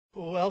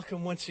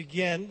Welcome once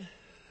again.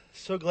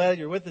 So glad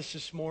you're with us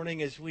this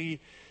morning as we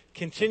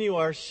continue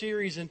our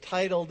series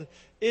entitled,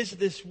 Is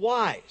This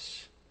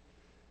Wise?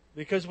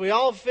 Because we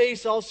all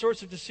face all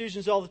sorts of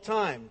decisions all the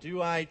time.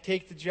 Do I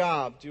take the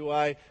job? Do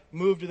I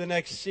move to the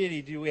next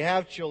city? Do we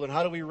have children?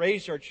 How do we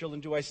raise our children?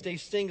 Do I stay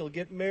single,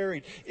 get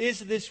married?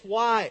 Is this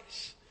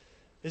wise?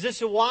 Is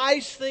this a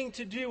wise thing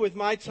to do with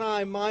my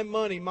time, my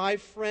money, my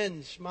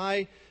friends,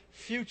 my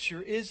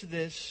future? Is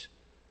this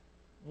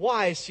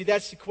wise? See,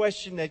 that's the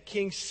question that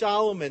King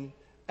Solomon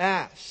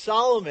asked.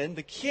 Solomon,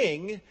 the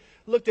king,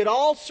 looked at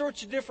all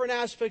sorts of different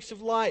aspects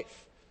of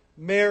life.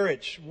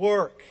 Marriage,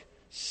 work,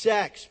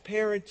 sex,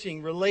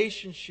 parenting,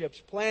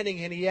 relationships,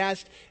 planning, and he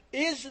asked,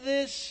 is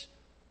this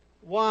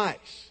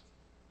wise?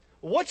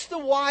 What's the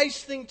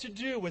wise thing to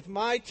do with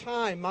my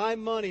time, my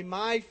money,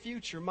 my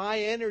future, my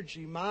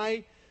energy,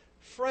 my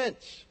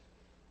friends?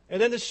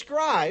 And then the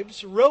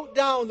scribes wrote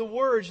down the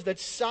words that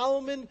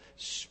Solomon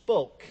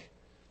spoke.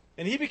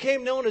 And he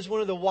became known as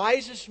one of the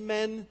wisest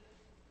men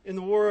in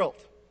the world.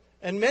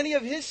 And many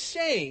of his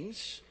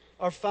sayings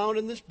are found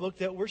in this book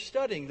that we're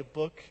studying, the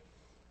book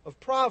of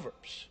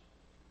Proverbs.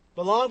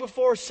 But long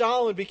before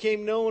Solomon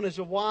became known as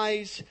a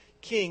wise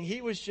king,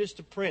 he was just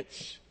a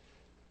prince.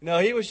 No,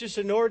 he was just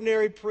an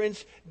ordinary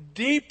prince,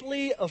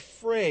 deeply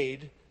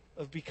afraid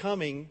of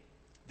becoming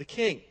the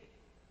king.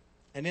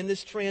 And in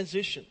this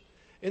transition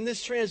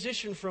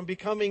from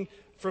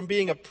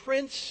being a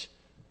prince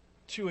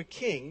to a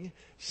king,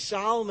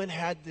 Solomon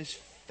had this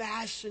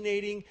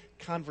fascinating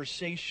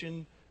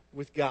conversation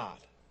with God.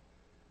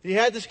 He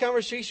had this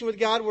conversation with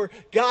God where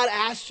God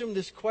asked him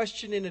this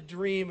question in a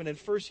dream. And in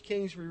 1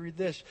 Kings we read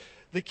this.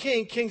 The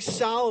King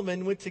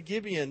Solomon, went to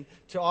Gibeon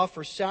to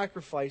offer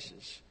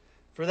sacrifices,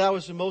 for that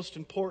was the most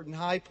important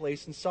high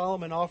place. And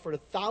Solomon offered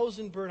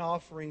 1,000 burnt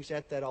offerings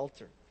at that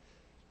altar.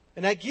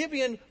 And at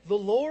Gibeon, the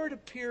Lord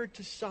appeared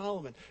to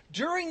Solomon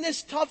during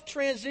this tough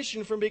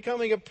transition from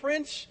becoming a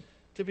prince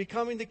to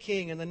becoming the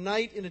king, in the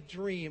night in a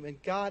dream.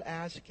 And God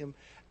asked him,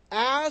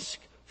 ask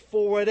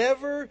for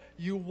whatever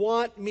you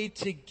want me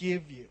to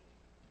give you.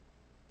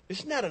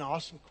 Isn't that an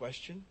awesome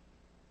question?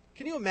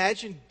 Can you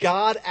imagine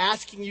God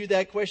asking you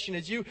that question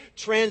as you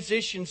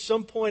transition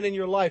some point in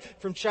your life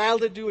from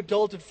childhood to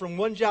adulthood, from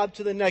one job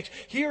to the next?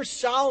 Here's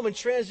Solomon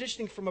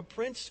transitioning from a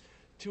prince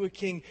to a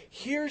king.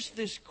 Here's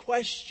this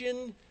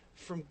question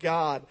from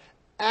God.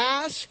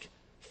 Ask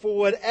for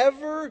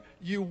whatever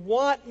you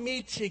want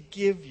me to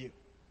give you.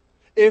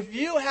 If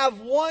you have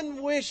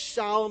one wish,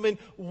 Solomon,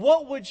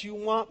 what would you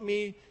want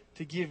me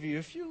to give you?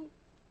 If you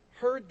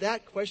heard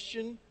that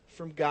question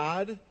from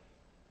God,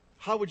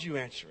 how would you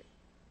answer it?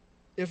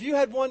 If you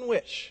had one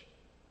wish,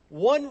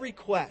 one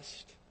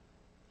request,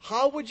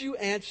 how would you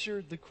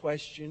answer the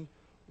question,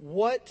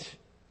 what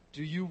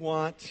do you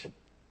want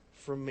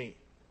from me?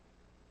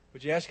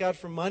 Would you ask God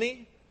for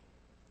money?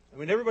 I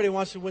mean, everybody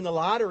wants to win the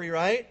lottery,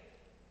 right?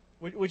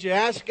 Would you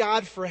ask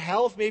God for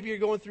health? Maybe you're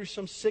going through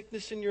some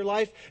sickness in your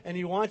life and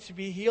you want to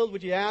be healed.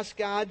 Would you ask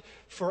God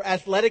for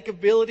athletic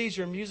abilities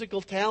or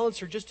musical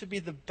talents or just to be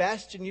the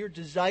best in your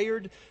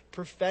desired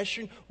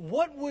profession?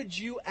 What would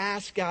you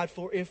ask God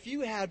for if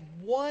you had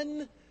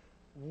one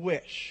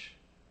wish?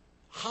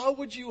 How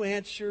would you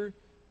answer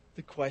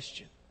the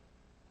question?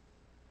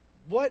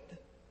 What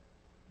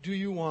do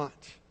you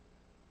want?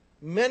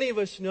 Many of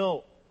us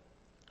know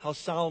how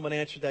Solomon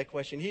answered that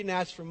question. He didn't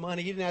ask for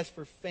money. He didn't ask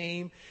for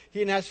fame. He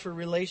didn't ask for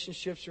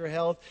relationships or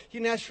health. He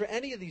didn't ask for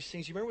any of these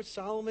things. You remember what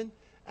Solomon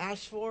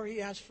asked for?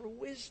 He asked for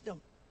wisdom.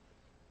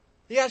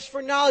 He asked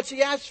for knowledge.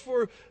 He asked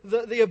for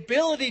the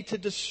ability to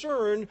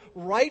discern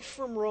right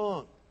from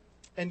wrong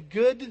and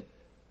good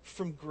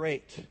from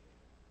great.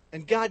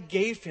 And God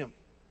gave him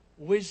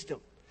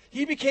wisdom.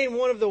 He became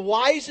one of the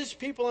wisest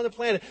people on the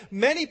planet.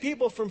 Many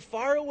people from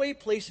faraway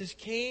places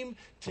came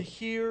to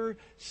hear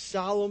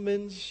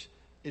Solomon's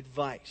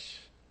advice.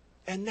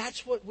 And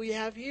that's what we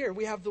have here.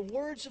 We have the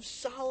words of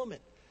Solomon.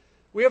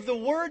 We have the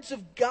words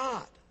of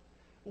God.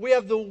 We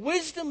have the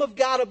wisdom of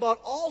God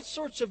about all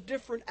sorts of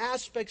different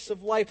aspects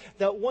of life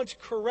that once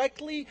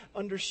correctly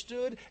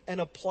understood and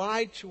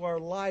applied to our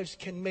lives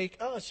can make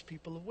us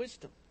people of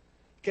wisdom.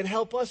 Can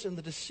help us in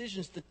the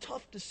decisions, the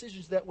tough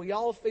decisions that we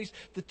all face,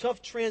 the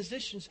tough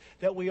transitions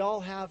that we all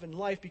have in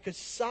life. Because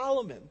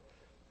Solomon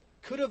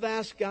could have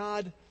asked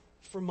God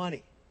for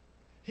money.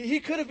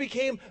 He could have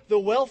become the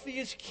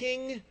wealthiest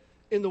king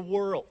in the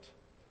world.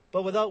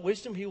 But without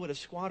wisdom, he would have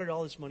squandered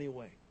all his money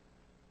away.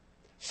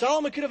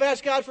 Solomon could have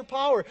asked God for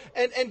power.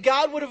 And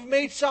God would have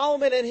made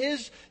Solomon and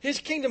his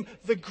kingdom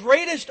the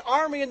greatest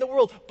army in the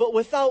world. But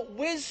without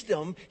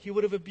wisdom, he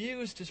would have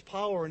abused his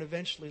power and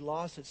eventually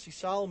lost it. See,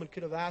 Solomon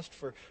could have asked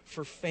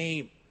for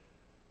fame,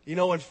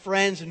 and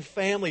friends and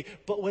family.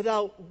 But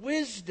without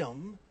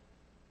wisdom,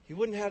 he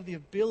wouldn't have the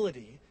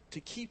ability to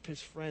keep his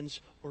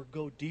friends or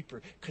go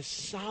deeper. Because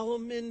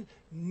Solomon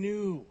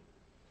knew.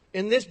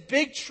 And this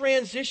big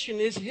transition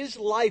is his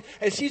life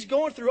as he's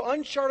going through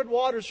uncharted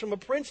waters from a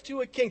prince to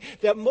a king,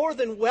 that more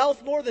than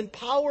wealth, more than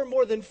power,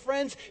 more than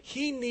friends,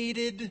 he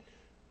needed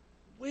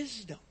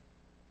wisdom.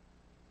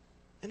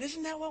 And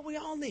isn't that what we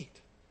all need?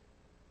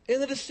 In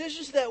the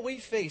decisions that we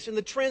face, in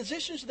the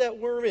transitions that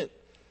we're in,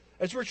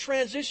 as we're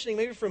transitioning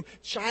maybe from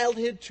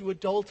childhood to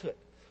adulthood,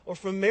 or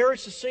from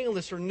marriage to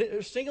singleness,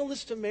 or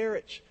singleness to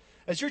marriage,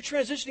 as you're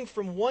transitioning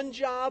from one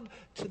job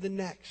to the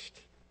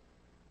next,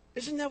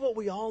 isn't that what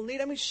we all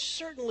need? I mean,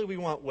 certainly we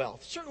want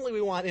wealth. Certainly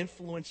we want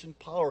influence and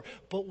power.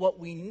 But what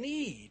we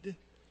need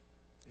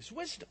is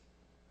wisdom.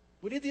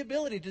 We need the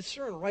ability to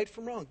discern right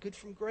from wrong, good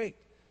from great.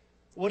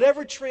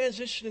 Whatever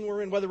transition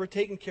we're in, whether we're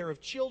taking care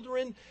of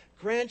children,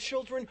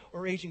 grandchildren,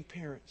 or aging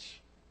parents,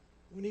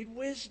 we need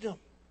wisdom.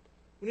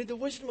 We need the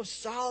wisdom of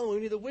Solomon.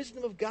 We need the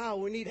wisdom of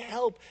God. We need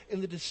help in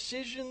the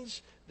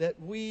decisions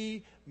that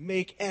we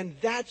make. And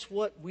that's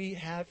what we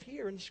have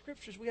here in the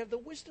Scriptures. We have the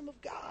wisdom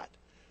of God.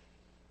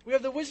 We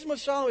have the wisdom of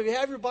Solomon. If you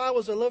have your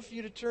Bibles, I'd love for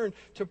you to turn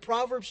to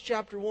Proverbs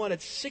chapter 1.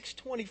 It's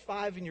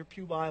 625 in your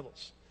pew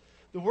Bibles.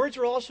 The words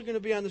are also going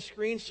to be on the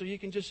screen, so you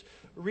can just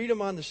read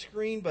them on the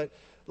screen. But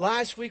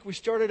last week we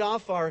started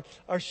off our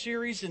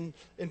series in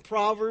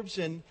Proverbs,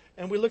 and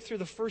we looked through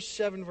the first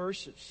 7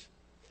 verses.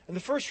 And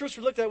the first verse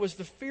we looked at was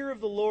the fear of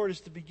the Lord is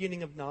the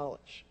beginning of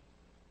knowledge.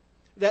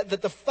 That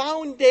the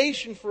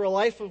foundation for a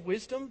life of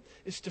wisdom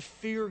is to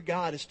fear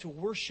God, is to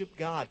worship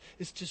God,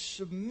 is to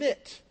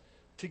submit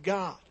to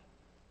God.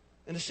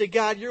 And to say,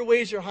 God, your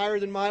ways are higher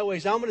than my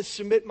ways. I'm going to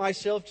submit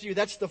myself to you.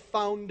 That's the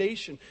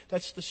foundation.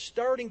 That's the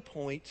starting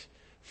point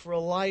for a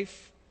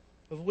life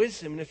of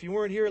wisdom. And if you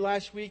weren't here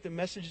last week, the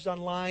message is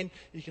online.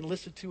 You can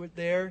listen to it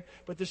there.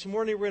 But this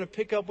morning we're going to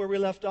pick up where we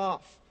left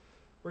off.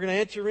 We're going to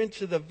enter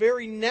into the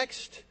very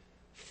next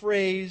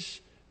phrase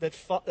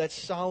that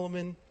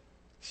Solomon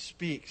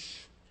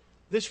speaks.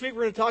 This week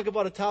we're going to talk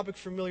about a topic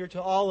familiar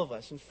to all of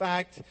us. In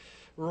fact,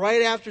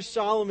 right after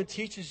Solomon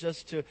teaches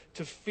us to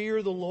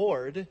fear the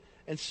Lord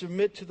and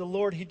submit to the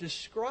Lord, he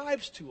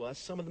describes to us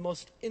some of the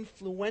most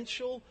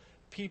influential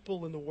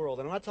people in the world.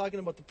 And I'm not talking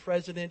about the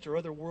president or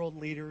other world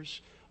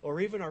leaders or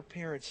even our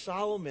parents.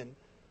 Solomon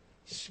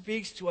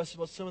speaks to us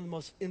about some of the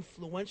most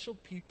influential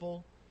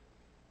people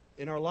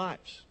in our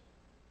lives.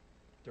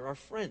 They're our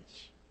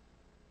friends.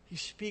 He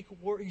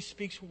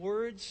speaks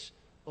words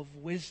of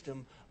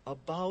wisdom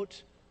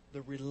about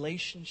the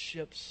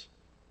relationships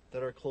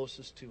that are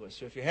closest to us.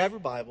 So if you have your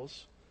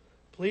Bibles,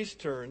 please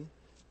turn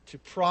to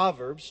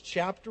Proverbs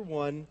chapter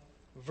 1,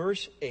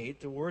 verse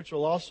 8. The words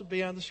will also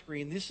be on the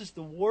screen. This is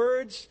the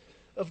words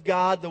of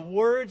God, the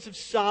words of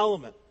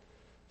Solomon.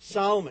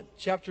 Solomon,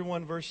 chapter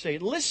 1, verse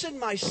 8. Listen,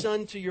 my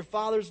son, to your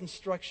father's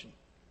instruction.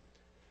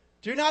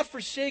 Do not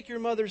forsake your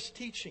mother's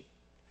teaching.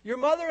 Your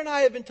mother and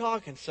I have been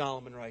talking,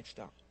 Solomon writes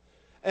down.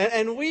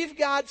 And we've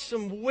got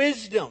some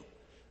wisdom.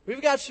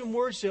 We've got some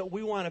words that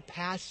we want to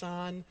pass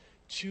on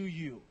to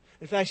you.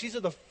 In fact, these are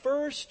the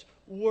first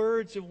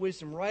words of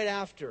wisdom right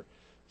after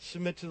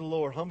submit to the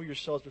Lord. Humble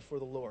yourselves before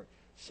the Lord.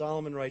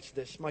 Solomon writes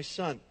this, my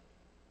son,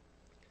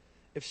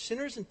 if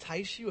sinners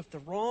entice you, if the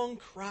wrong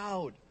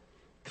crowd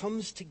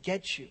comes to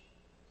get you,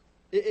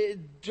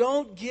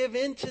 don't give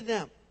in to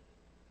them.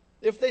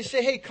 If they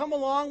say, hey, come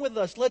along with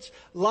us, let's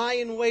lie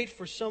in wait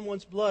for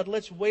someone's blood,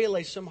 let's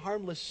waylay some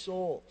harmless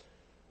soul,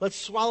 let's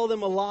swallow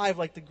them alive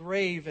like the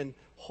grave and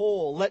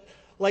whole,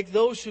 like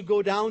those who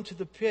go down to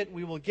the pit,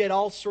 we will get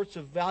all sorts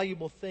of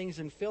valuable things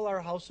and fill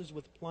our houses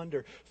with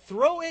plunder.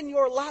 Throw in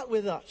your lot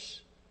with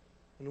us,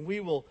 and we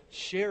will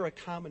share a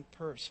common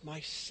purse. My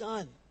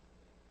son,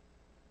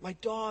 my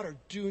daughter,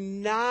 do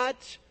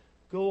not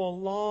go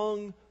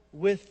along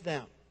with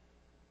them.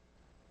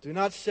 Do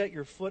not set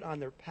your foot on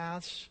their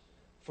paths,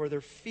 for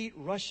their feet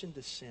rush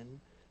into sin.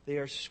 They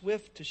are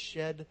swift to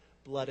shed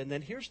blood. And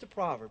then here's the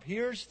proverb.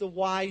 Here's the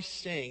wise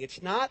saying.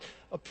 It's not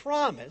a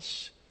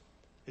promise.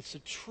 It's a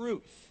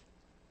truth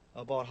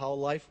about how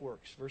life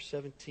works. Verse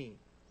 17.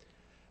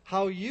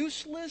 How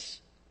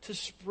useless to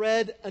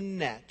spread a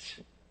net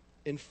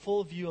in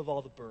full view of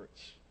all the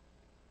birds.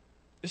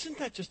 Isn't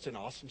that just an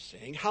awesome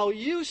saying? How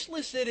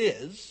useless it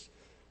is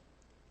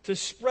to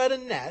spread a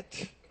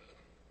net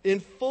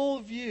in full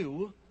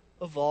view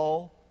of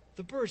all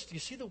the birds. Do you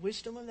see the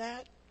wisdom of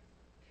that?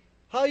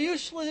 How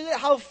useless it is,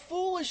 how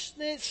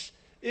foolishness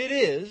it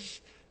is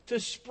to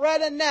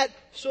spread a net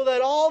so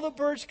that all the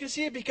birds can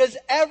see it, because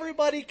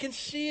everybody can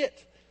see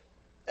it.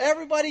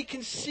 Everybody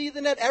can see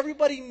the net.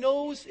 Everybody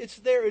knows it's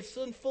there. It's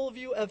in full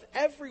view of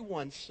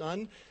everyone's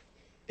son,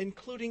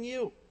 including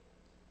you.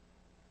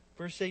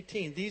 Verse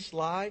 18,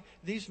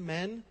 these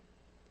men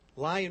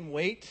lie in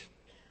wait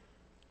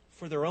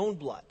for their own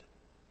blood.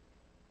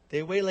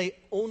 They waylay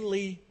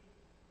only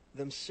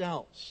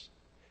themselves.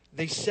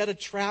 They set a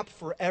trap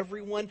for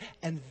everyone,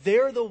 and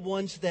they're the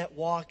ones that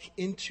walk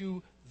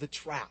into the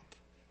trap.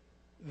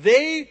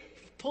 They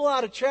pull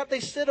out a trap. They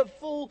set a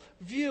full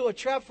view, a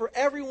trap for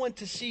everyone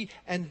to see,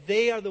 and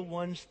they are the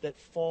ones that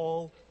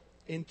fall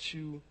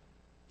into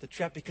the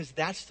trap, because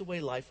that's the way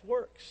life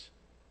works.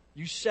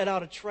 You set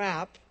out a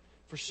trap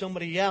for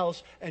somebody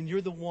else, and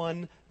you're the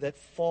one that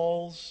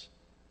falls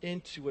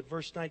into it.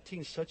 Verse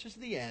 19, such is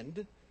the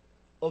end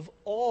of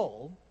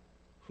all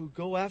who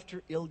go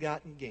after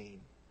ill-gotten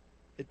gain.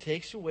 It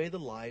takes away the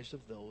lives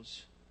of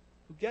those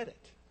who get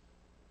it.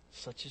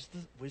 Such is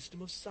the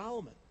wisdom of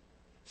Solomon.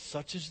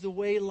 Such is the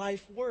way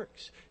life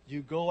works.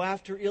 You go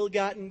after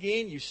ill-gotten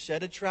gain. You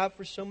set a trap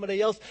for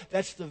somebody else.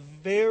 That's the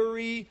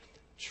very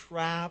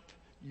trap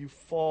you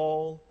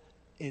fall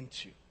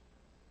into.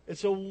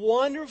 It's a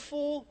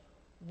wonderful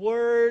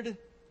word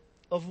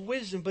of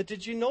wisdom. But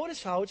did you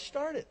notice how it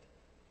started?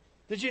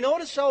 Did you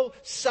notice how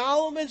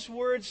Solomon's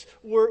words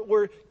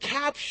were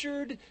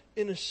captured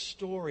in a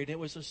story? And it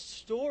was a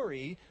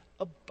story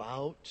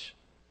about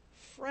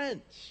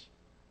friends.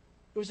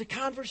 It was a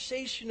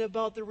conversation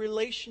about the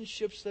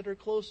relationships that are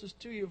closest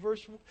to you.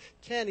 Verse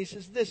 10, he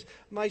says this,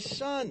 "My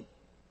son,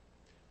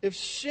 if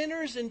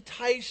sinners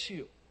entice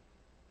you,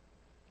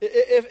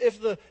 if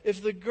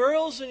the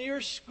girls in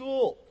your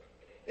school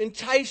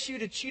entice you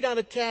to cheat on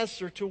a test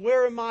or to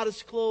wear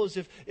immodest clothes,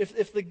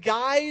 if the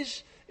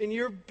guys in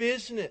your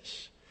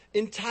business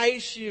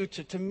entice you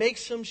to make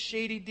some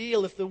shady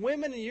deal, if the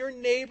women in your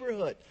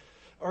neighborhood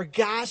are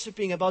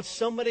gossiping about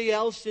somebody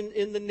else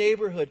in the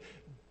neighborhood,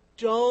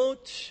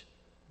 don't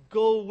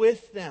go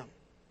with them.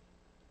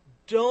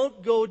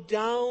 Don't go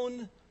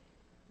down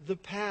the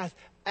path.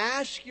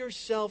 Ask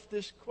yourself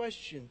this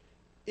question: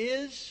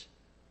 is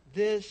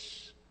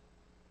this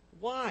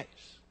wise?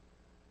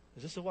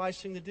 Is this a wise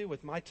thing to do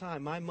with my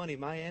time, my money,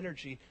 my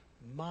energy,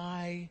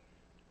 my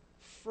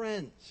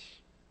friends?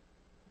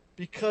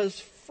 Because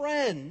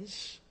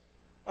friends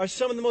are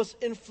some of the most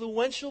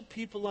influential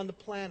people on the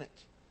planet.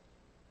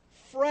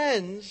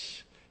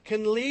 Friends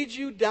can lead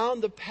you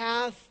down the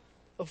path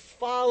of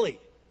folly.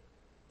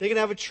 They can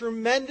have a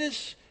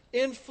tremendous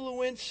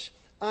influence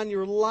on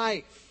your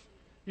life.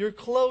 Your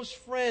close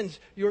friends,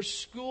 your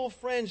school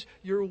friends,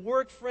 your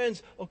work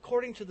friends,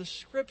 according to the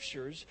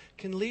Scriptures,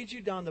 can lead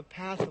you down the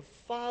path of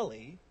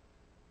folly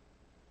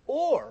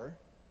or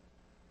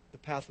the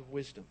path of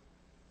wisdom.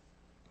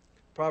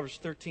 Proverbs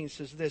 13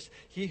 says this,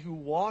 "He who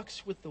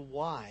walks with the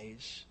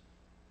wise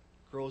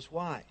grows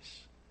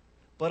wise,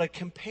 but a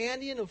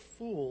companion of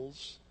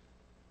fools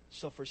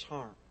suffers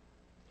harm."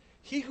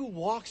 He who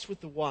walks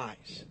with the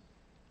wise,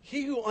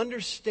 he who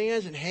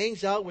understands and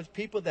hangs out with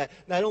people that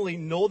not only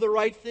know the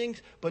right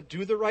things, but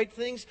do the right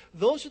things,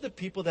 those are the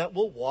people that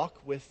will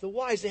walk with the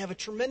wise. They have a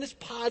tremendous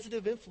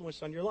positive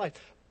influence on your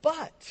life.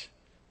 But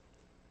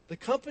the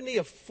company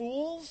of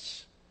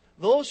fools,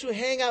 those who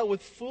hang out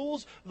with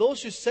fools,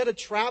 those who set a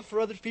trap for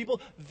other people,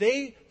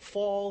 they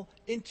fall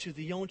into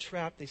the own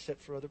trap they set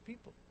for other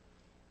people.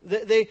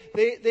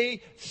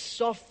 They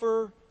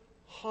suffer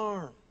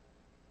harm.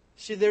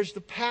 See, there's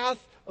the path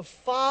of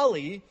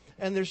folly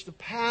and there's the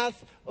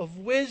path of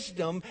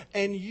wisdom,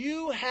 and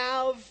you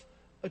have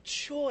a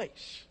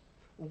choice.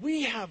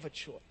 We have a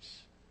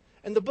choice.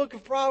 And the book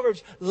of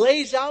Proverbs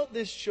lays out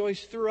this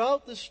choice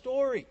throughout the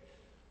story.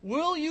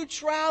 Will you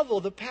travel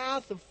the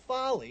path of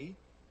folly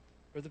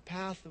or the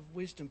path of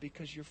wisdom?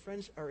 Because your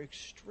friends are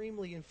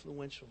extremely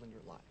influential in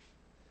your life.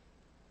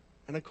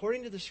 And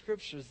according to the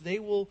Scriptures, they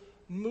will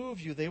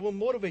move you, they will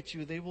motivate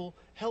you, they will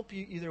help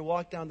you either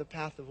walk down the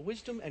path of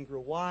wisdom and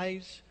grow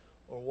wise,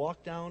 or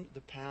walk down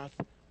the path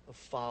of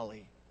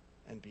folly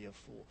and be a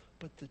fool.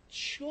 But the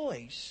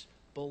choice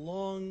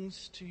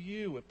belongs to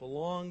you. It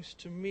belongs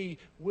to me.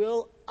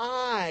 Will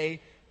I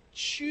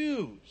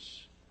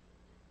choose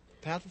the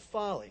path of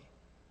folly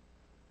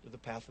or the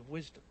path of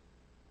wisdom?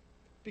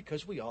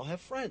 Because we all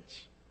have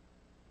friends.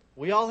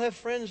 We all have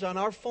friends on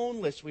our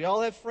phone list. We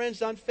all have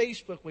friends on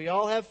Facebook. We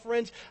all have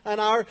friends on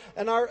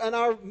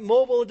our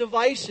mobile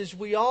devices.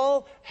 We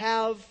all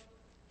have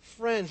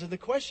friends. And the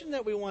question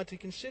that we want to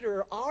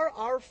consider are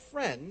our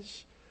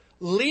friends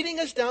leading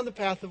us down the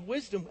path of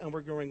wisdom and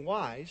we're growing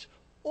wise,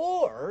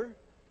 or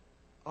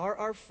are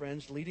our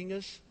friends leading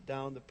us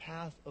down the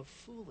path of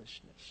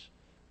foolishness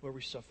where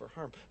we suffer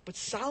harm? But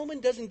Solomon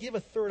doesn't give a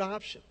third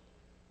option.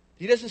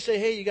 He doesn't say,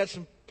 hey, you got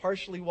some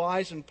partially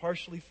wise and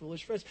partially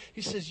foolish friends.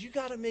 He says, you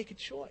got to make a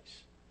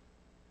choice.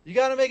 You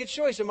got to make a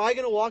choice. Am I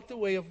going to walk the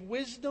way of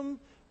wisdom,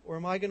 or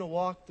am I going to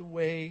walk the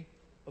way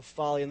of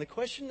folly? And the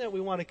question that we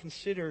want to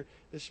consider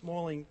this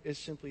morning is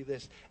simply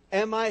this: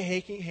 am I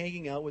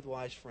hanging out with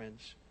wise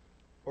friends,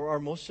 or are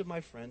most of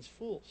my friends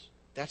fools?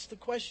 That's the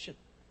question.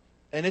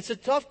 And it's a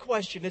tough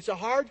question. It's a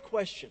hard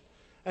question.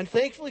 And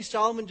thankfully,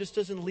 Solomon just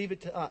doesn't leave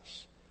it to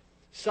us.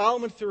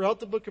 Solomon, throughout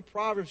the book of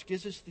Proverbs,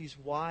 gives us these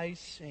wise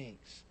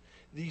sayings,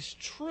 these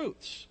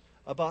truths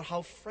about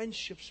how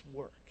friendships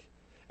work.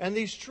 And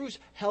these truths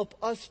help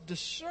us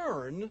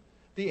discern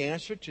the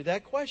answer to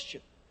that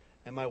question.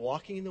 Am I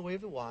walking in the way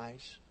of the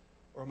wise,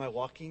 or am I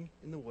walking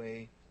in the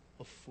way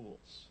of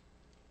fools?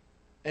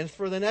 And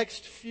for the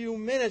next few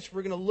minutes,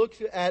 we're going to look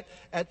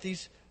at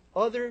these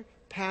other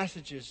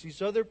passages,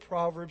 these other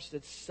proverbs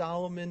that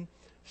Solomon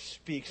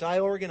speaks. I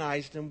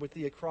organized them with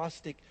the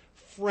acrostic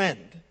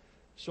friend.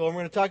 So we're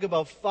going to talk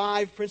about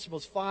 5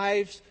 principles,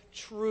 5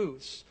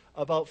 truths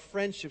about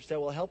friendships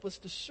that will help us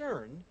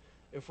discern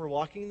if we're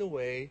walking the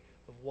way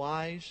of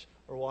wise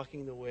or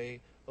walking the way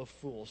of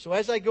fools. So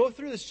as I go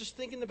through this, just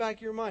think in the back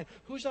of your mind,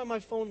 who's on my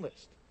phone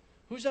list?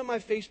 Who's on my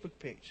Facebook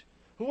page?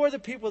 Who are the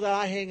people that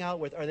I hang out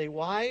with? Are they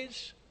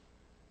wise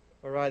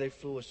or are they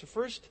foolish? The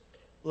first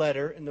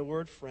letter in the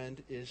word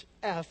friend is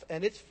F,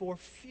 and it's for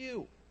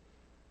few.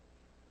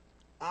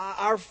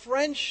 Our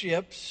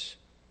friendships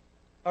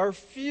are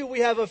few. We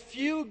have a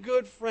few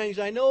good friends.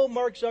 I know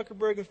Mark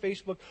Zuckerberg and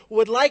Facebook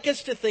would like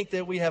us to think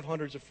that we have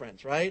hundreds of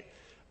friends, right?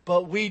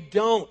 But we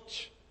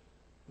don't.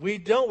 We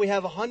don't. We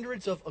have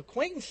hundreds of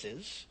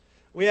acquaintances.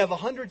 We have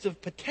hundreds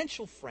of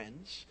potential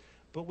friends,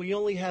 but we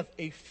only have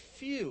a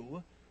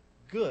few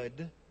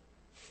good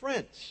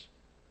friends.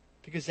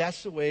 Because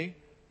that's the way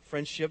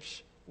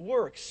friendships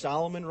work.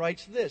 Solomon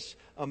writes this: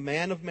 a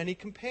man of many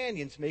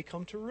companions may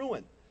come to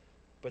ruin,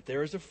 but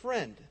there is a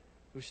friend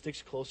who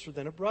sticks closer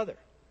than a brother.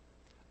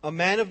 A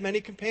man of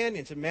many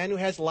companions, a man who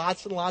has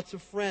lots and lots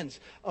of friends.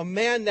 A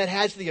man that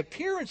has the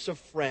appearance of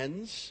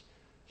friends,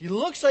 he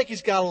looks like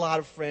he's got a lot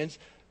of friends,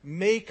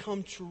 may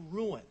come to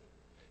ruin.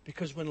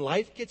 Because when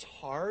life gets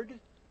hard,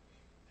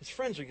 his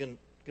friends are going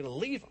to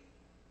leave him.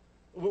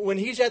 When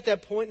he's at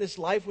that point in his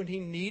life when he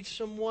needs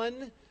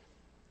someone,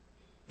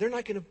 they're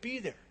not going to be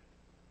there.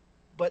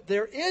 But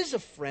there is a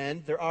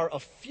friend, there are a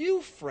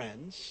few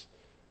friends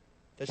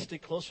that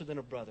stick closer than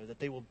a brother, that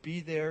they will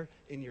be there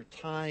in your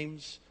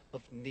times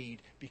of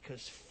need,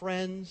 because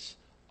friends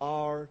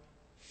are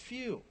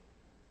few.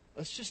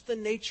 That's just the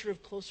nature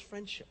of close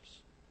friendships.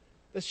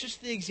 That's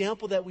just the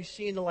example that we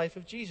see in the life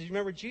of Jesus.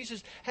 Remember,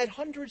 Jesus had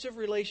hundreds of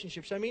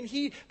relationships. I mean,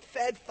 he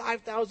fed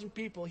 5,000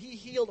 people. He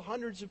healed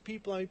hundreds of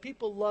people. I mean,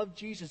 people loved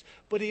Jesus.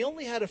 But he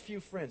only had a few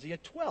friends. He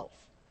had 12.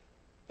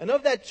 And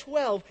of that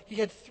 12, he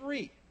had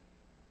 3.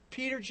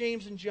 Peter,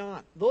 James, and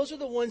John. Those are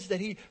the ones that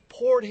he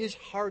poured his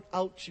heart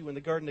out to in the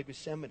Garden of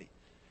Gethsemane.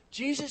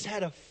 Jesus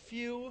had a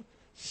few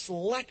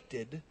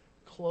selected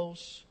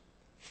close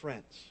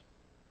friends.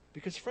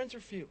 Because friends are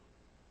few.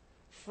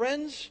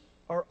 Friends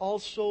are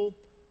also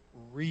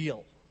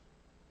real.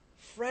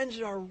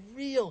 Friends are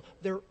real.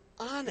 They're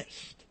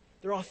honest.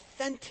 They're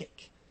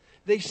authentic.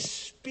 They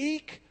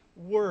speak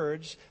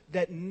words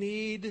that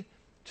need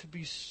to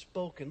be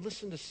spoken.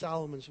 Listen to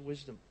Solomon's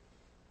wisdom.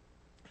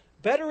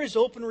 Better is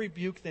open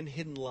rebuke than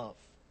hidden love.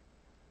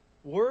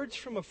 Words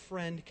from a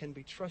friend can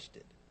be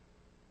trusted,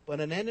 but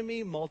an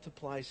enemy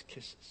multiplies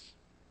kisses.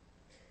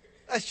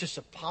 That's just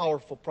a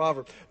powerful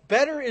proverb.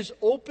 Better is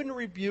open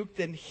rebuke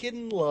than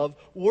hidden love.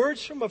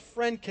 Words from a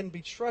friend can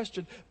be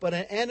trusted, but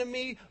an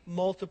enemy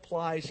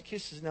multiplies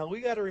kisses. Now,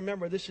 we got to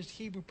remember, this is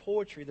Hebrew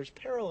poetry. There's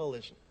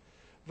parallelism.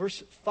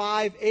 Verse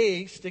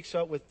 5a sticks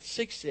out with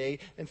 6a,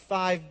 and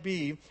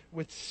 5b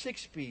with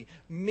 6b,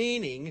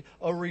 meaning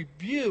a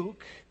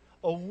rebuke,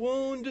 a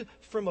wound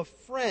from a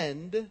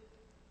friend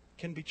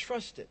can be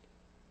trusted.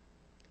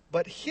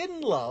 But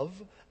hidden love,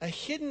 a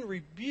hidden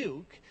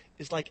rebuke,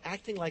 is like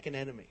acting like an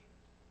enemy.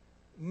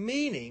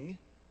 Meaning,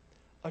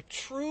 a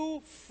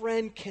true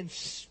friend can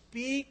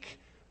speak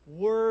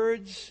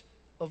words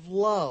of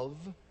love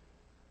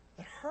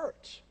that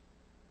hurt.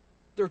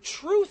 They're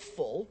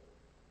truthful,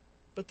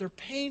 but they're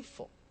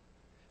painful.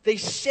 They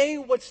say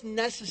what's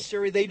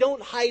necessary. They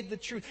don't hide the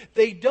truth.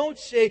 They don't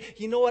say,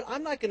 you know what,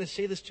 I'm not going to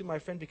say this to my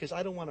friend because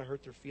I don't want to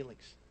hurt their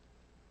feelings.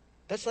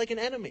 That's like an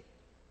enemy.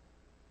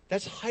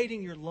 That's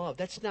hiding your love.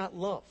 That's not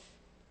love.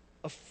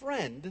 A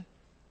friend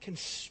can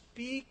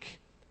speak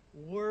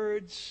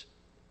words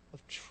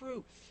of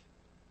truth.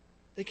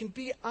 They can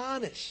be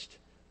honest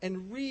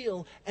and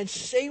real and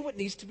say what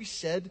needs to be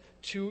said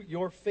to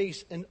your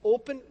face. An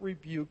open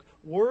rebuke,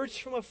 words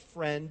from a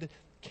friend,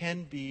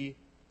 can be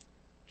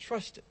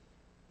trusted.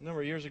 A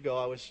number of years ago,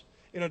 I was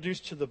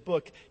introduced to the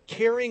book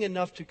Caring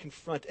Enough to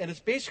Confront, and it's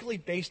basically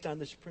based on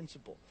this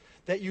principle,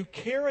 that you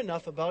care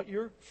enough about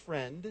your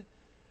friend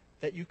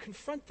that you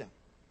confront them.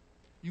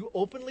 You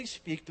openly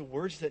speak the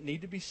words that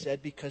need to be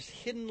said, because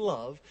hidden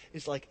love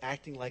is like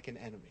acting like an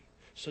enemy.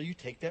 So you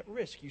take that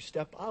risk. You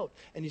step out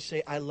and you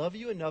say, I love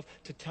you enough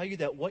to tell you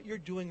that what you're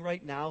doing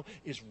right now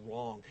is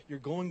wrong. You're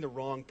going the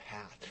wrong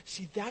path.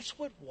 See, that's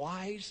what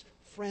wise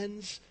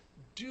friends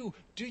do.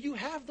 Do you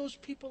have those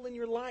people in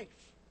your life?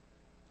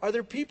 Are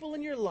there people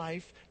in your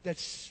life that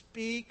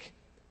speak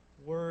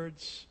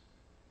words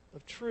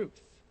of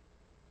truth?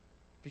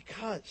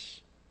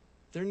 Because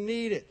they're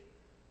needed.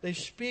 They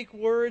speak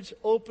words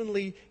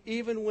openly,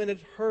 even when it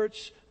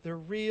hurts. They're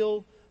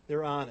real.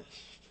 They're honest.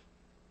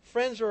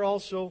 Friends are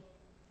also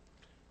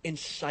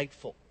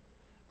insightful.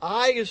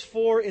 I is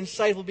for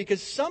insightful,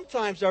 because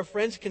sometimes our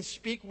friends can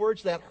speak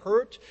words that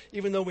hurt,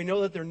 even though we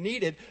know that they're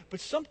needed, but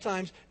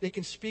sometimes they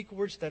can speak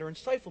words that are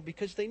insightful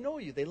because they know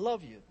you, they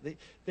love you.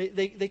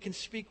 They can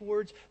speak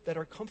words that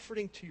are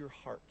comforting to your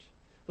heart.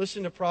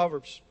 Listen to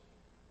Proverbs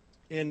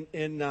in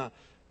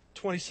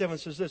 27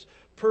 says this: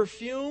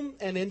 perfume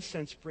and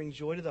incense bring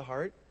joy to the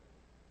heart,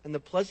 and the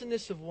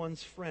pleasantness of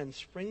one's friend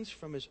springs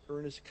from his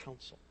earnest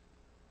counsel.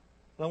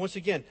 Now, once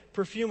again,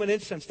 perfume and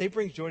incense, they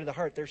bring joy to the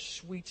heart. They're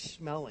sweet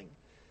smelling.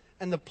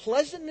 And the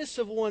pleasantness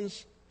of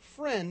one's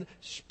friend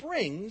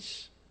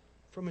springs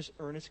from his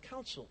earnest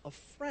counsel. A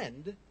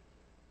friend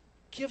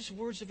gives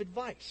words of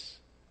advice,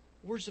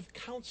 words of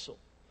counsel,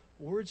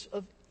 words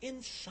of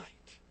insight.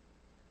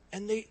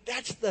 And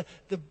that's the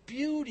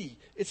beauty.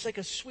 It's like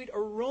a sweet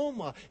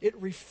aroma. It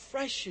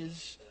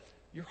refreshes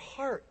your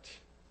heart.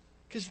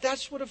 Because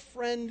that's what a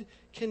friend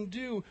can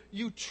do.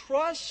 You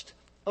trust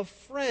a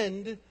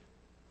friend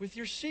with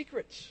your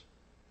secrets.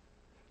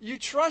 You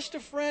trust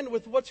a friend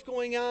with what's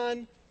going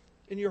on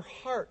in your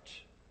heart.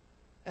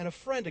 And a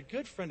friend, a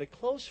good friend, a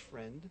close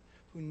friend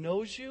who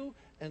knows you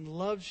and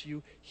loves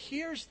you,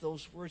 hears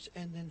those words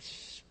and then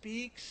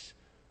speaks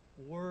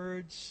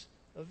words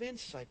of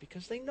insight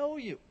because they know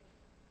you.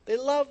 They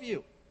love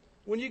you.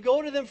 When you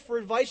go to them for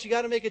advice, you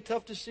got to make a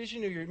tough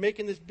decision or you're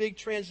making this big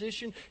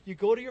transition. You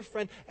go to your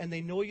friend and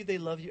they know you, they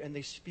love you, and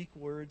they speak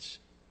words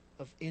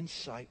of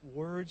insight,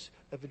 words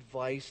of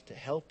advice to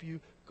help you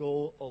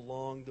go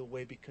along the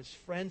way, because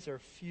friends are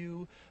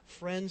few,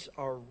 friends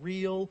are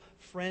real,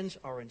 friends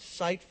are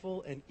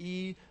insightful, and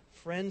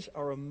friends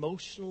are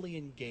emotionally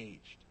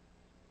engaged.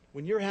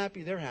 When you're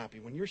happy, they're happy.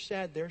 When you're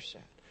sad, they're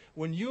sad.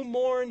 When you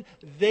mourn,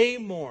 they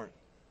mourn.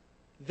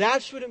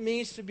 That's what it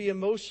means to be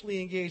emotionally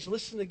engaged.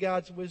 Listen to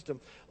God's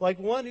wisdom. Like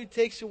one who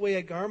takes away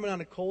a garment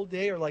on a cold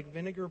day, or like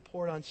vinegar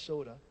poured on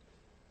soda,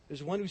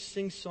 is one who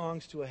sings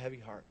songs to a heavy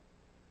heart.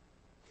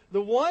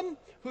 The one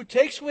who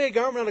takes away a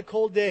garment on a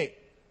cold day,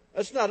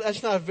 that's not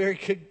a very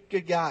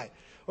good guy.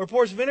 Or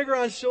pours vinegar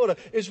on soda,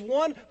 is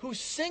one who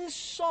sings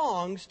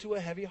songs to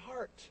a heavy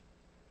heart.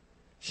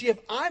 See, if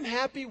I'm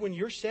happy when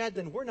you're sad,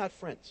 then we're not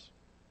friends.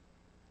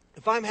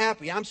 If I'm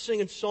happy, I'm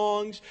singing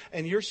songs,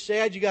 and you're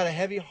sad, you got a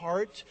heavy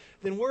heart,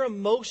 then we're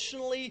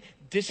emotionally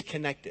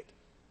disconnected.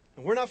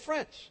 And we're not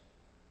friends.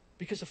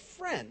 Because a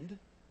friend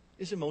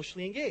is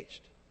emotionally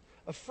engaged.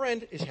 A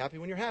friend is happy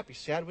when you're happy,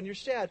 sad when you're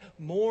sad,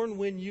 mourn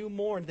when you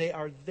mourn. They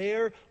are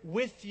there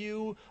with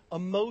you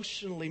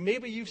emotionally.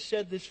 Maybe you've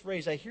said this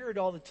phrase. I hear it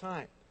all the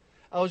time.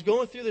 I was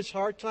going through this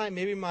hard time.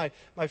 Maybe my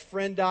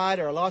friend died,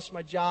 or I lost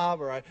my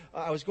job, or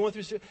I was going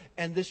through,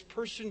 and this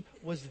person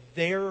was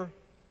there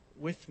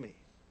with me.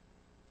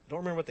 Don't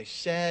remember what they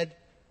said.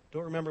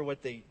 Don't remember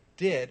what they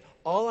did.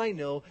 All I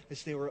know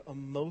is they were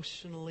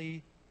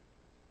emotionally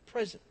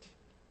present.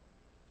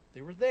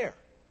 They were there.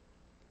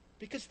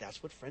 Because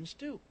that's what friends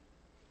do.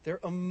 They're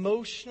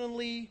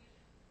emotionally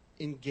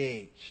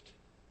engaged.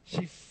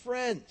 See,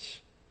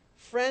 friends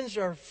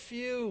are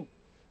few.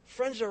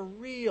 Friends are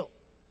real.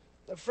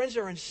 Friends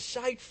are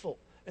insightful.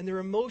 And they're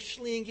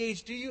emotionally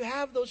engaged. Do you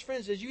have those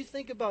friends? As you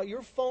think about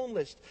your phone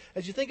list,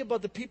 as you think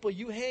about the people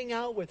you hang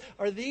out with,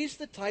 are these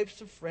the types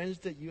of friends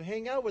that you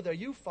hang out with? Are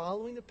you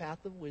following the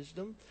path of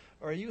wisdom,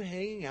 or are you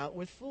hanging out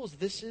with fools?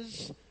 This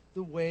is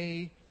the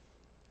way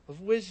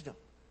of wisdom.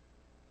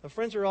 Now,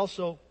 friends are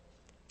also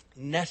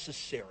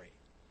necessary.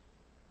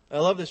 I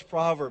love this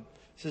proverb.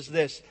 It says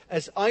this: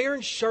 as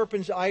iron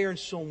sharpens iron,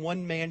 so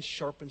one man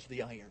sharpens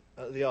the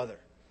other.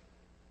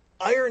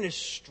 Iron is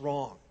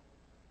strong.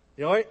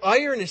 You know,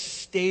 iron is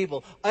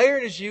stable.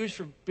 Iron is used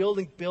for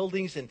building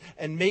buildings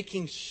and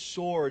making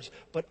swords.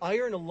 But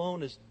iron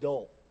alone is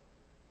dull.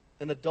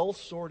 And a dull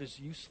sword is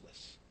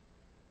useless.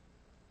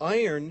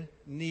 Iron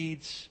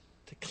needs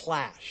to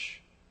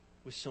clash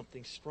with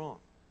something strong.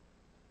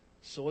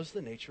 So is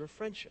the nature of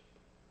friendship.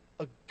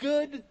 A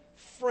good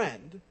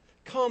friend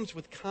comes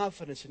with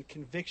confidence and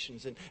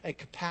convictions and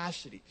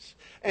capacities.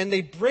 And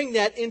they bring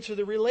that into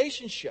the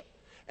relationship.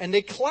 And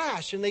they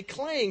clash and they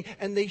clang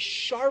and they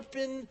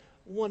sharpen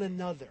one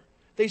another.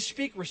 They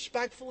speak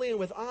respectfully and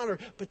with honor,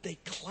 but they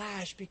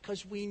clash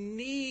because we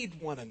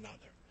need one another.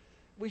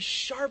 We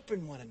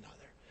sharpen one another.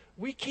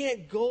 We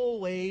can't go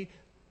away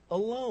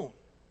alone.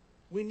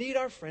 We need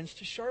our friends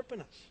to sharpen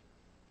us.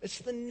 It's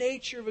the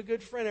nature of a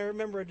good friend. I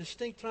remember a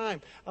distinct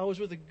time I was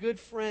with a good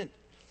friend.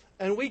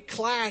 And we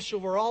clash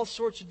over all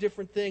sorts of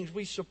different things.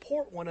 We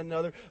support one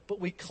another, but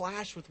we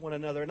clash with one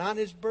another. And on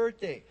his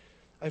birthday,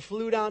 I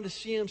flew down to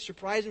see him,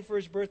 surprise him for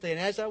his birthday. And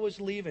as I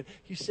was leaving,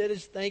 he said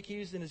his thank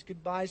yous and his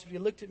goodbyes. But he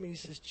looked at me and he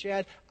says,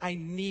 Chad, I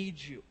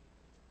need you.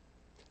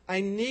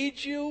 I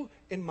need you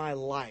in my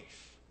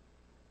life.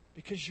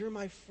 Because you're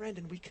my friend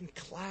and we can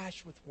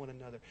clash with one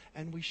another.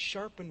 And we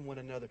sharpen one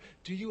another.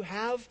 Do you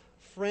have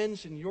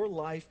friends in your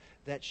life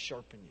that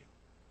sharpen you?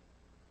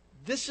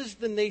 This is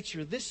the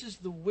nature. This is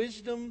the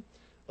wisdom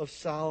of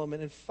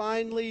Solomon. And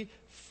finally,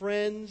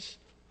 friends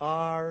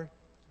are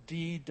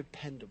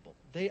dependable.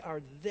 They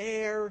are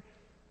there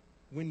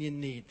when you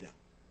need them.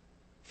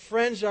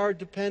 Friends are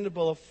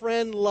dependable. A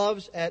friend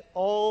loves at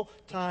all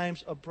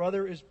times. A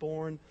brother is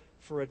born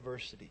for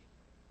adversity.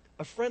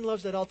 A friend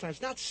loves at all times,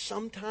 not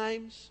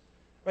sometimes,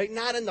 right?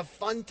 Not in the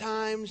fun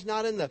times,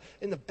 not in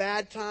the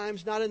bad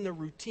times, not in the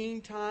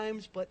routine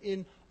times, but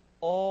in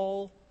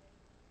all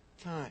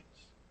times.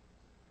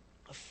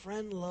 A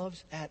friend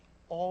loves at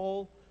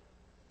all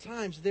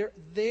times. They're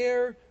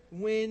there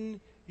when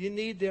you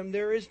need them.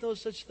 There is no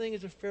such thing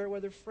as a fair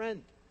weather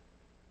friend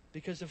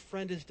because a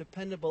friend is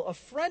dependable. A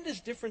friend is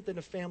different than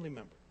a family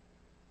member.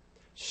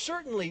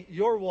 Certainly,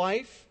 your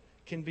wife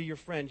can be your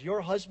friend.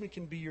 Your husband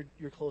can be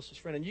your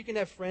closest friend. And you can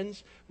have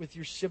friends with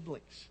your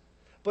siblings.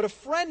 But a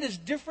friend is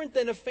different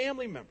than a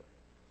family member.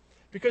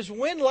 Because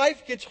when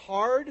life gets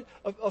hard,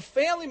 a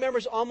family member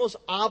is almost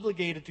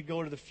obligated to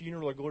go to the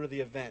funeral or go to the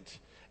event.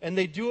 And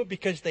they do it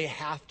because they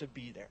have to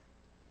be there.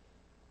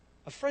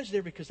 A friend's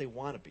there because they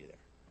want to be there.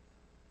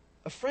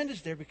 A friend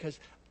is there because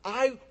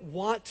I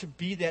want to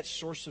be that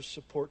source of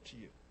support to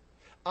you.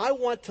 I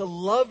want to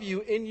love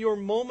you in your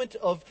moment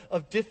of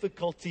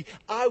difficulty.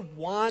 I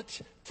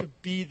want to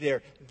be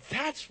there.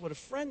 That's what a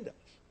friend does.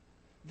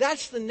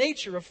 That's the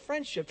nature of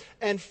friendship.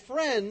 And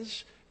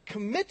friends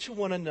commit to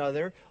one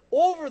another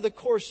over the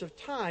course of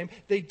time.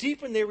 They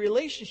deepen their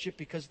relationship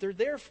because they're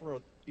there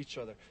for each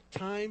other.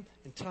 Time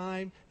and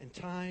time and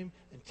time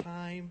and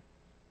time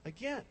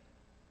again.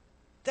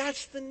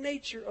 That's the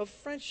nature of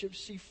friendship.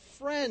 See,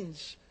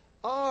 friends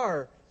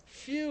are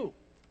few.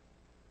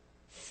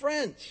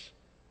 Friends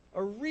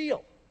are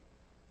real.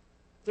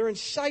 They're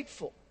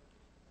insightful.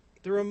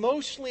 They're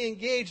emotionally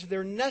engaged.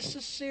 They're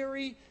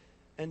necessary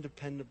and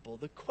dependable.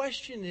 The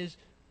question is,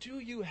 do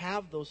you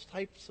have those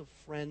types of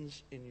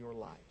friends in your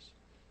lives?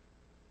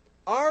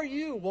 Are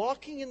you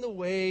walking in the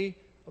way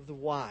of the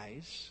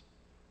wise,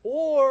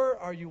 or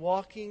are you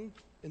walking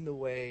in the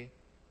way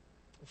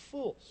of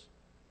fools?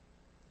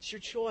 It's your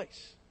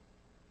choice.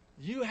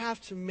 You have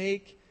to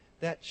make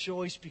that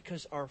choice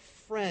because our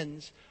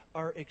friends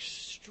are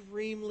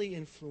extremely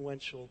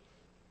influential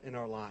in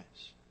our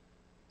lives.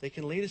 They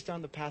can lead us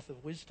down the path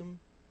of wisdom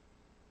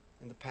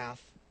and the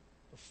path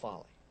of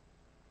folly.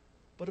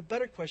 But a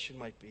better question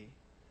might be,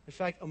 in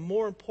fact, a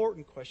more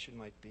important question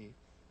might be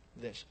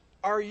this.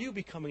 Are you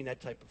becoming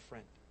that type of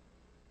friend?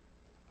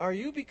 Are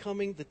you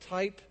becoming the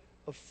type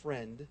of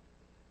friend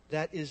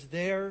that is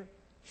there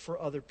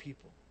for other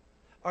people?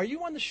 Are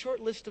you on the short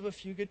list of a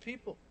few good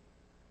people?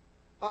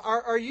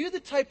 Are you the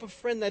type of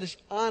friend that is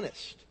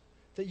honest,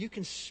 that you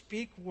can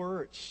speak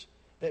words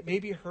that may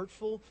be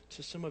hurtful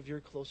to some of your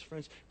close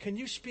friends? Can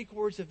you speak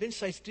words of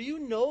insights? Do you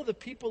know the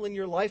people in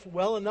your life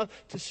well enough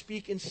to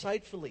speak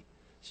insightfully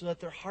so that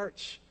their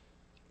hearts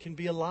can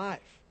be alive?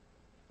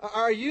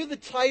 Are you the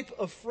type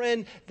of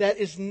friend that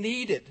is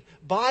needed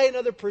by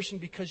another person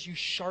because you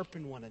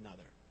sharpen one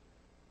another?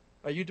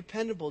 Are you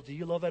dependable? Do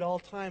you love at all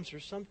times or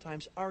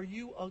sometimes? Are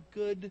you a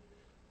good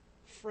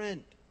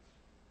friend?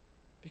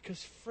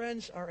 Because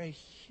friends are a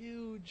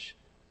huge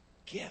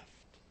gift.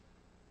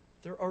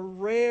 They're a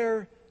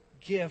rare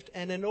gift.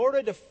 And in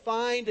order to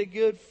find a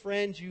good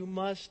friend, you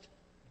must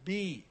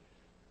be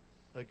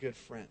a good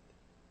friend.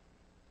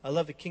 I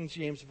love the King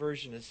James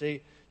Version as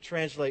they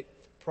translate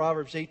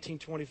Proverbs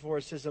 18:24.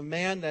 It says, a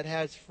man that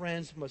has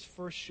friends must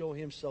first show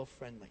himself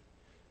friendly.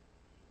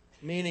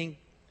 Meaning,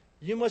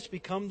 you must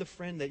become the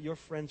friend that your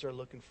friends are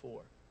looking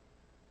for.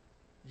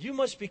 You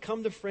must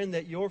become the friend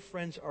that your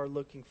friends are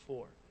looking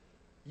for.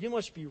 You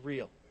must be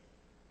real,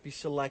 be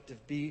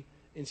selective, be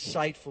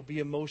insightful, be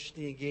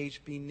emotionally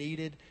engaged, be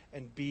needed,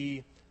 and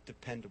be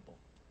dependable.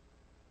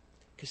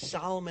 Because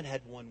Solomon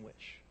had one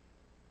wish.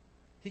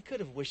 He could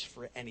have wished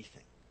for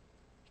anything.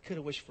 He could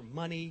have wished for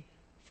money,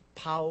 for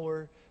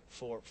power,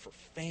 for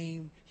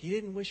fame. He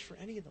didn't wish for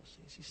any of those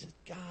things. He said,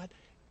 God,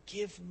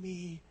 give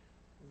me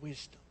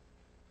wisdom.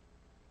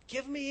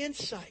 Give me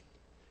insight.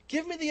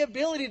 Give me the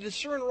ability to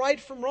discern right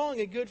from wrong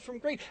and good from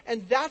great.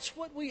 And that's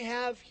what we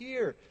have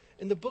here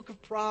in the book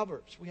of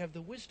Proverbs. We have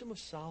the wisdom of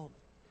Solomon.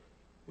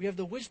 We have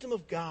the wisdom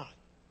of God.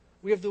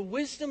 We have the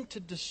wisdom to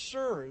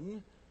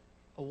discern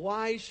a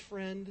wise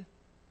friend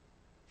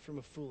from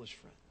a foolish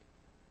friend.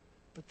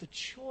 But the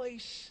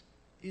choice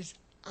is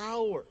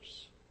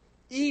ours.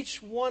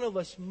 Each one of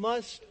us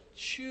must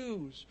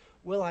choose.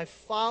 Will I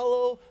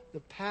follow the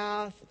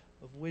path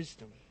of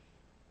wisdom,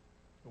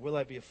 or will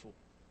I be a fool?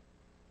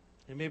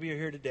 And maybe you're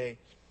here today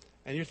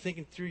and you're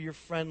thinking through your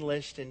friend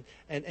list and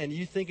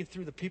you're thinking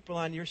through the people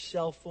on your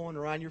cell phone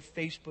or on your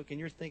Facebook, and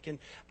you're thinking,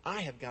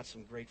 I have got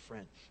some great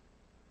friends.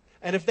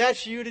 And if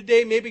that's you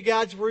today, maybe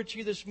God's word to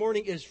you this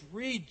morning is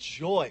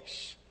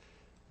rejoice.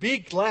 Be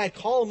glad.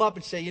 Call them up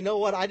and say, you know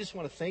what? I just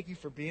want to thank you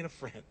for being a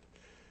friend.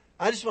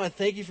 I just want to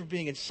thank you for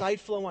being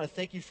insightful. I want to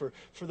thank you for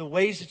the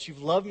ways that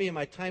you've loved me in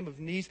my time of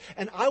need.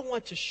 And I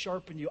want to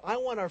sharpen you. I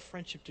want our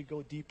friendship to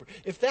go deeper.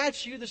 If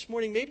that's you this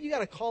morning, maybe you got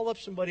to call up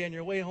somebody on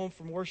your way home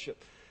from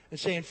worship and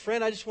saying,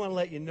 friend, I just want to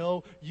let you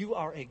know you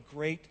are a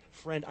great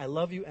friend. I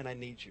love you and I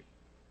need you.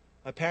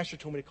 My pastor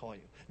told me to call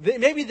you.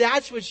 Maybe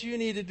that's what you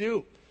need to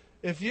do.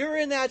 If you're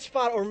in that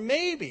spot, or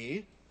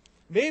maybe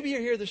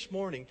you're here this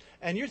morning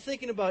and you're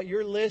thinking about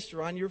your list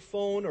or on your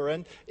phone or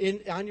on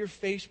your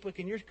Facebook,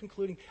 and you're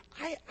concluding,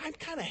 I'm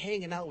kind of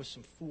hanging out with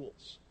some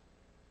fools.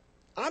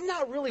 I'm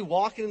not really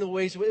walking in the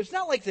ways. It's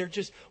not like they're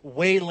just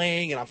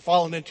waylaying and I'm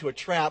falling into a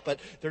trap, but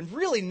they're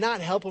really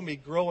not helping me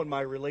grow in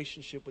my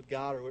relationship with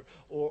God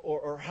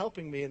or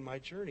helping me in my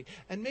journey.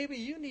 And maybe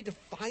you need to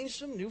find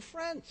some new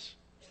friends.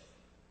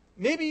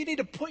 Maybe you need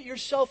to put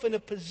yourself in a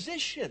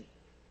position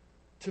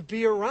to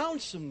be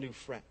around some new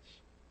friends.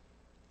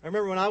 I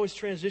remember when I was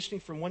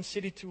transitioning from one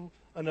city to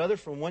another,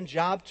 from one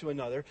job to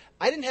another,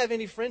 I didn't have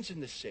any friends in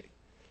this city.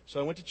 So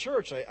I went to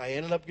church. I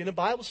ended up getting a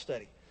Bible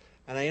study.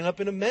 And I ended up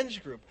in a men's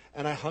group.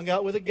 And I hung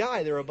out with a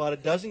guy. There were about a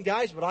dozen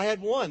guys, but I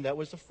had one that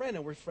was a friend,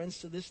 and we're friends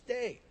to this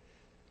day.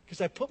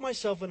 Because I put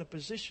myself in a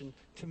position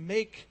to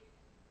make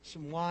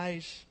some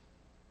wise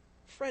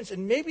friends.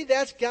 And maybe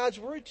that's God's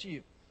word to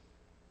you.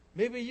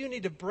 Maybe you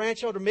need to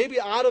branch out, or maybe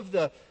out of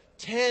the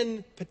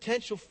 10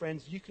 potential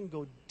friends, you can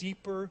go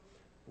deeper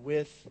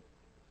with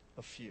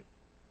a few.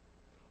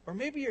 Or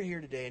maybe you're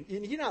here today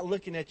and you're not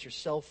looking at your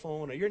cell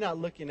phone or you're not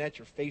looking at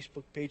your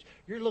Facebook page.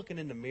 You're looking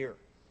in the mirror.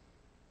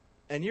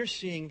 And you're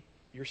seeing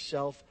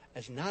yourself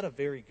as not a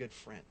very good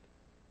friend.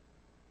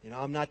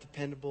 I'm not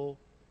dependable.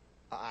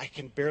 I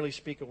can barely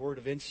speak a word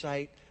of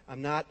insight.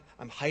 I'm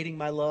hiding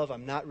my love.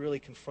 I'm not really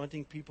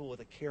confronting people with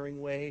a caring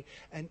way.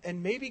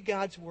 And maybe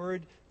God's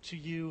word to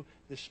you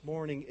this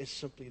morning is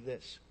simply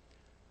this: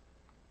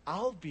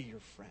 I'll be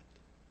your friend.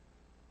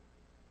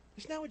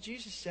 Isn't that what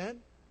Jesus said?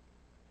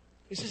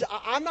 He says,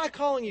 I'm not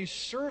calling you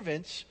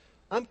servants.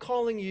 I'm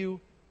calling you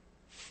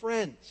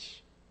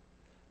friends.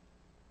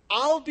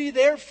 I'll be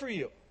there for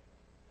you.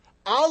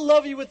 I'll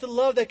love you with the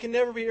love that can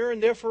never be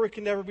earned, therefore it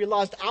can never be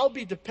lost. I'll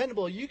be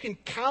dependable. You can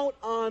count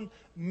on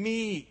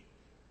me.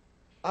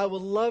 I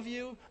will love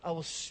you. I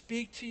will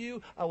speak to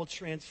you. I will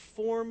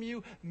transform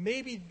you.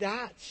 Maybe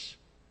that's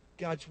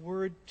God's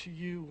word to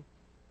you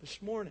this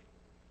morning.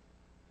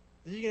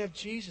 That you can have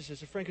Jesus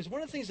as a friend. Because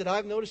one of the things that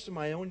I've noticed in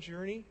my own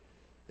journey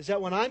is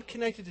that when I'm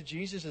connected to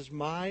Jesus as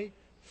my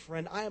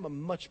friend, I am a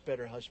much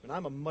better husband.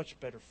 I'm a much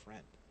better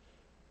friend.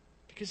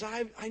 Because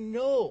I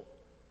know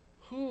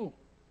who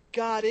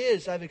God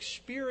is. I've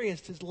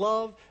experienced His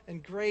love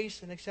and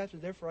grace and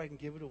acceptance. Therefore, I can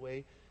give it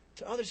away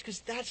to others.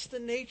 Because that's the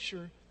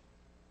nature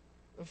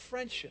of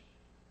friendship.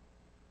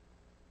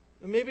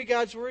 And maybe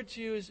God's word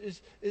to you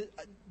is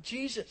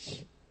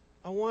Jesus,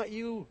 I want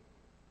you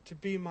to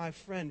be my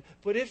friend.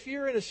 But if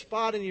you're in a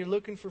spot and you're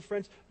looking for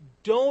friends,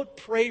 don't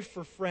pray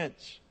for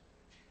friends.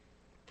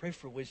 Pray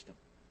for wisdom.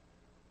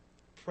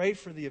 Pray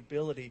for the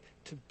ability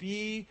to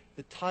be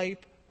the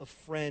type of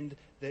friend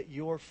that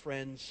your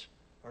friends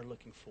are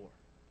looking for.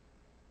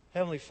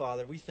 Heavenly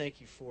Father, we thank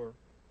you for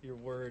your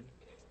word.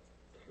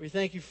 We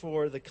thank you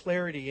for the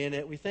clarity in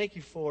it. We thank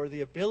you for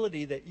the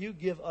ability that you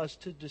give us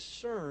to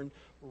discern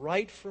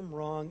right from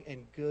wrong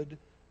and good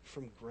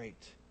from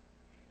great.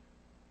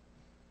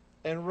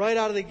 And right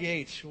out of the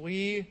gates,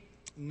 we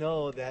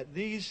know that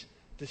these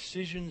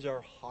decisions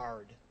are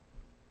hard.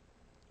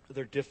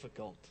 They're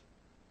difficult.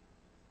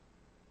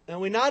 And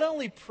we not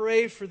only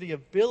pray for the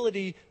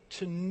ability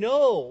to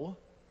know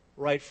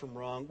right from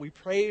wrong, we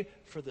pray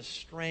for the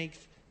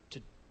strength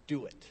to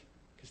do it.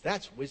 Because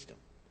that's wisdom.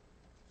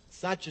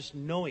 It's not just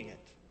knowing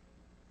it,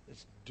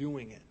 it's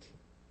doing it.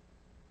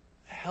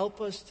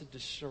 Help us to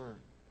discern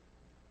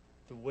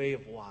the way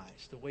of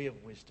wise, the way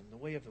of wisdom, the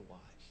way of the wise.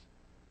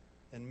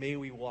 And may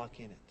we walk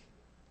in it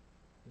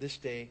this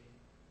day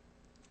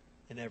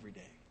and every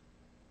day.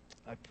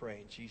 I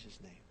pray in Jesus'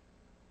 name.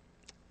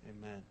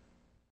 Amen.